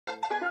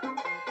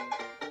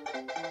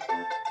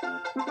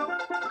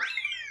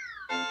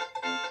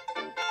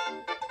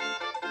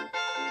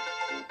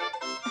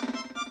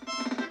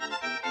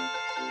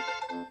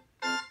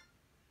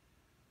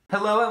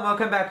Hello and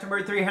welcome back to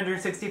more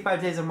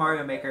 365 Days of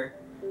Mario Maker.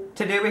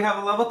 Today we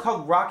have a level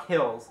called Rock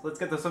Hills. Let's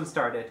get this one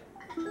started.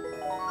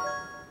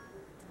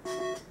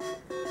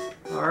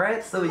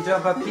 Alright, so we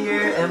jump up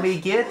here and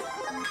we get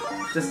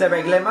just a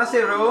regular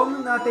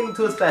mushroom. Nothing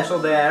too special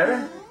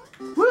there.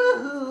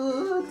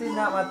 Woohoo! Did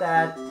not want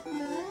that.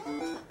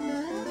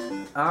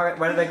 Alright,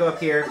 why did I go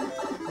up here?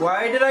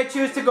 Why did I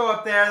choose to go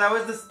up there? That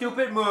was the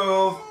stupid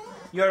move.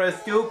 You're a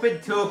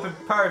stupid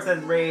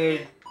person,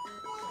 Reed.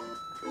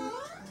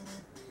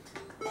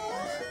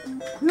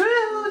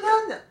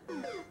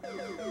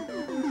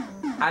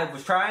 I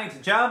was trying to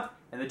jump,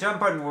 and the jump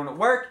button wouldn't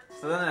work,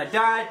 so then I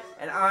died,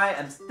 and I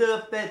am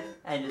stupid.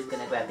 I'm just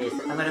gonna grab this.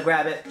 I'm gonna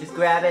grab it. Just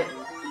grab it.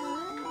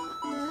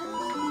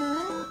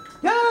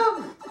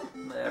 No!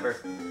 Whatever.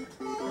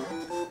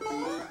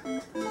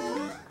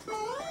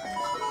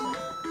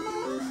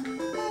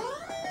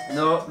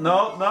 No,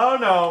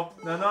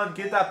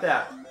 get up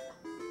there.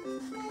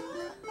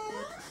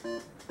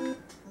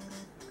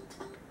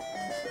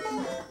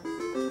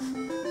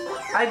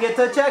 I get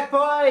the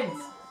checkpoints!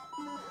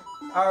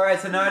 Alright,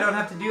 so now I don't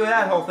have to do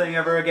that whole thing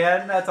ever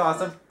again. That's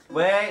awesome.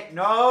 Wait,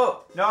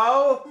 no!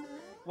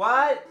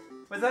 What?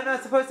 Was I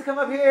not supposed to come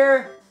up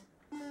here?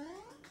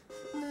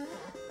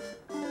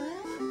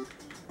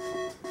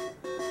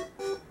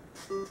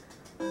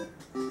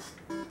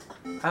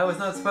 I was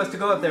not supposed to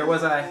go up there,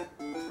 was I?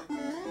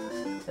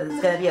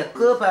 There's gonna be a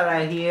Koopa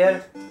right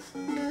here.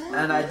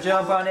 And I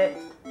jump on it.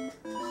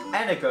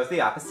 And it goes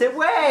the opposite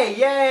way!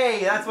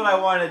 Yay! That's what I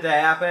wanted to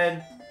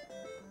happen.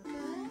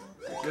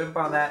 Jump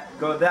on that,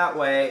 go that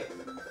way.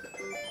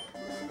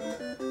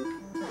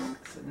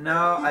 So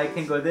now I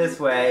can go this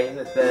way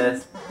with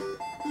this.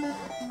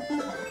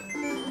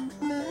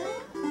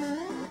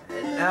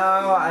 And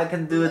now I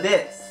can do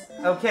this.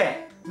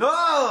 Okay.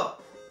 No!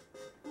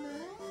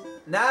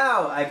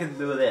 Now I can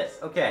do this.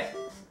 Okay.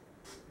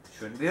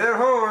 Shouldn't be that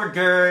hard,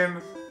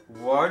 game.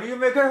 Why do you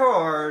make it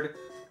hard?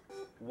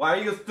 Why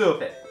are you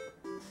stupid?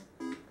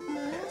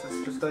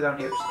 Just go down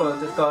here.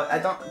 Just go. I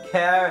don't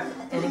care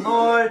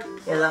anymore.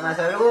 Here's my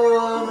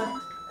room.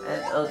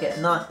 Okay,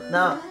 no!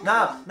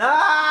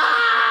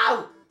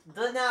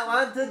 Do not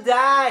want to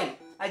die.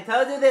 I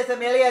told you this a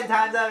million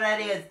times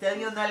already, and still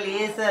you not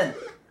listen.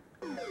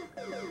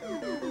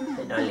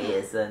 You not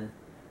listen.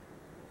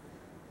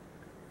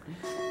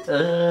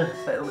 Oh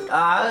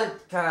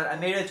God! I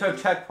made it to a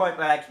checkpoint,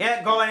 but I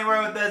can't go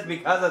anywhere with this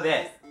because of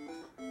this.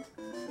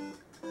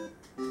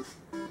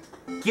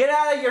 Get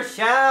out of your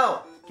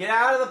shell! Get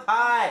out of the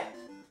pie!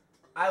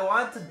 I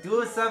want to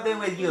do something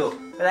with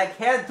you, but I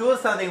can't do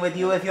something with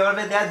you if you're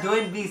over there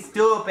doing me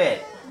stupid.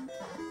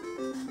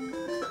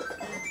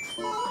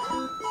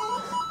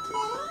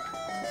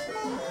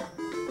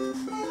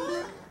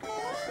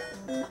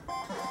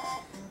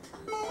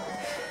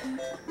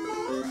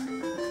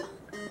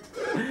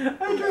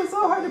 I try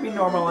so hard to be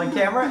normal on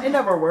camera. It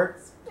never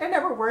works. It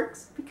never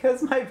works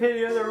because my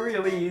videos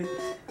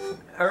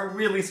are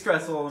really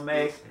stressful to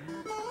make.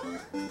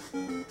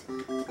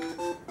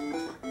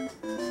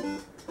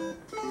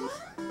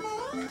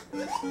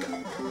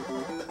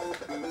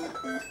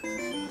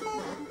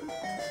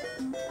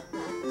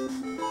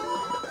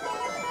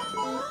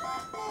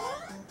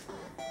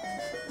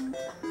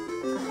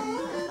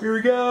 Here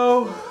we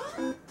go.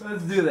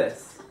 Let's do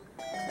this.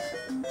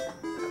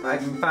 If I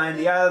can find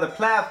the other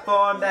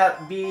platform,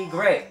 that'd be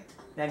great.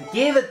 Then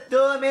give it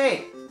to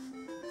me.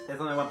 There's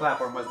only one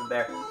platform, wasn't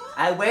there?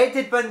 I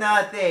waited for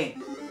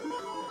nothing.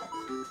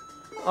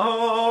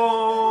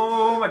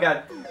 Oh my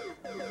God.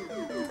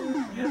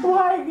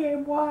 Why,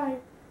 game? Why?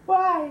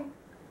 Why?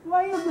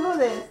 Why you do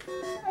this?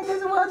 I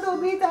just want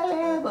to beat the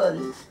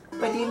level,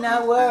 but it did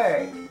not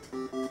work.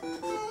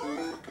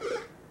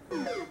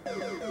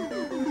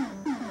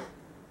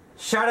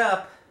 Shut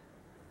up.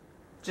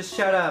 Just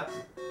shut up.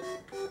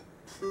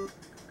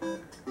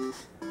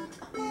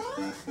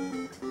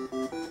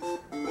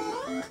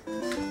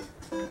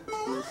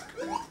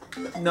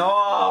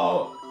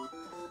 No!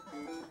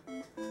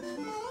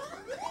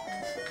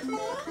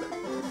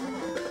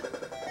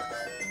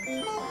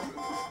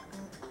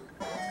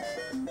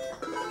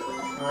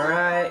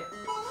 Alright,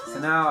 so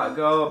now I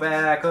go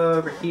back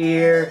over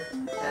here,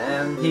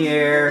 and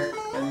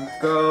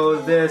go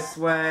this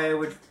way,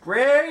 which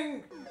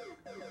brings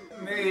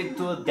me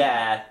to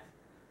death.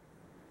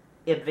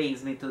 It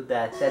brings me to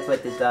death, that's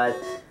what it does.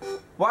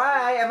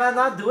 Why am I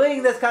not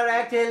doing this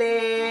correctly?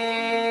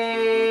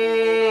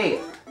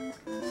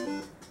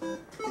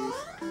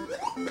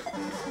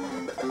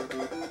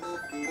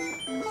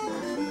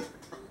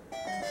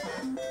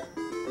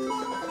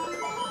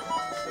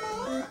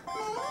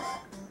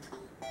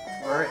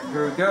 Alright,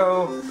 here we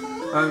go.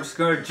 I'm just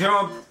gonna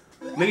jump.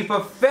 Leap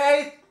of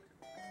faith!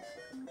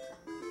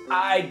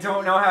 I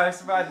don't know how I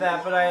survived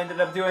that, but I ended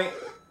up doing it.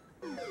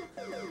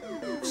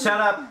 Shut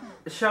up.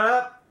 Shut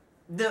up.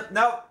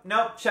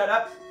 No, shut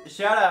up.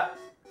 Shut up.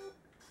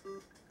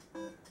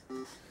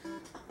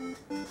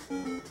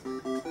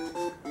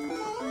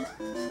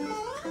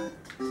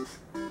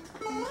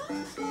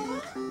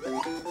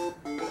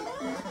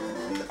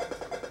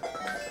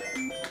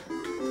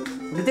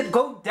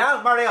 Go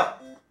down, Mario!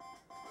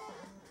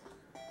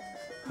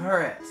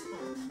 Alright.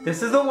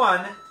 This is the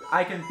one.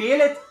 I can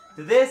feel it.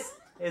 This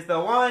is the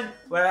one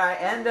where I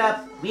end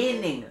up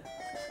winning.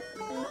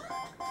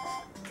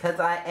 Because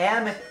I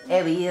am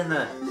a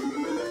winner.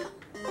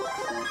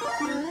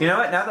 You know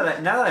what? Now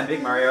that I'm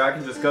Big Mario, I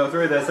can just go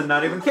through this and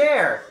not even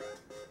care.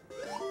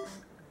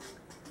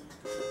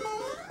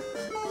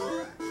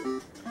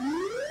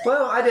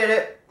 Well, I did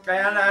it.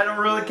 And I don't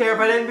really care if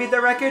I didn't beat the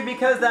record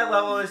because that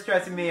level is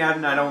stressing me out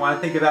and I don't want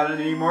to think about it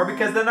anymore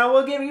because then I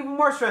will get even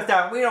more stressed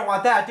out and we don't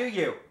want that, do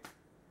you?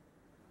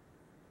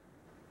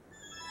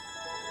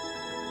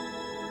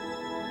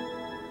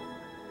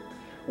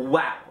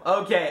 Wow.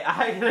 Okay,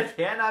 I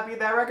cannot beat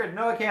that record.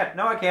 No, I can't.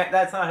 No, I can't.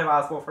 That's not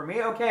possible for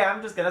me. Okay,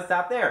 I'm just gonna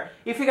stop there.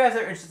 If you guys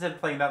are interested in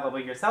playing that level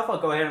yourself, I'll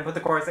go ahead and put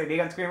the chorus ID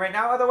on screen right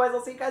now. Otherwise,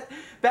 I'll see you guys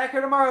back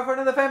here tomorrow for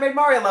another fan-made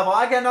Mario level.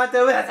 I cannot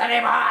do this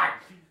anymore!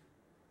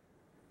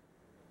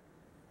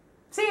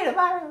 See you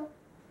tomorrow!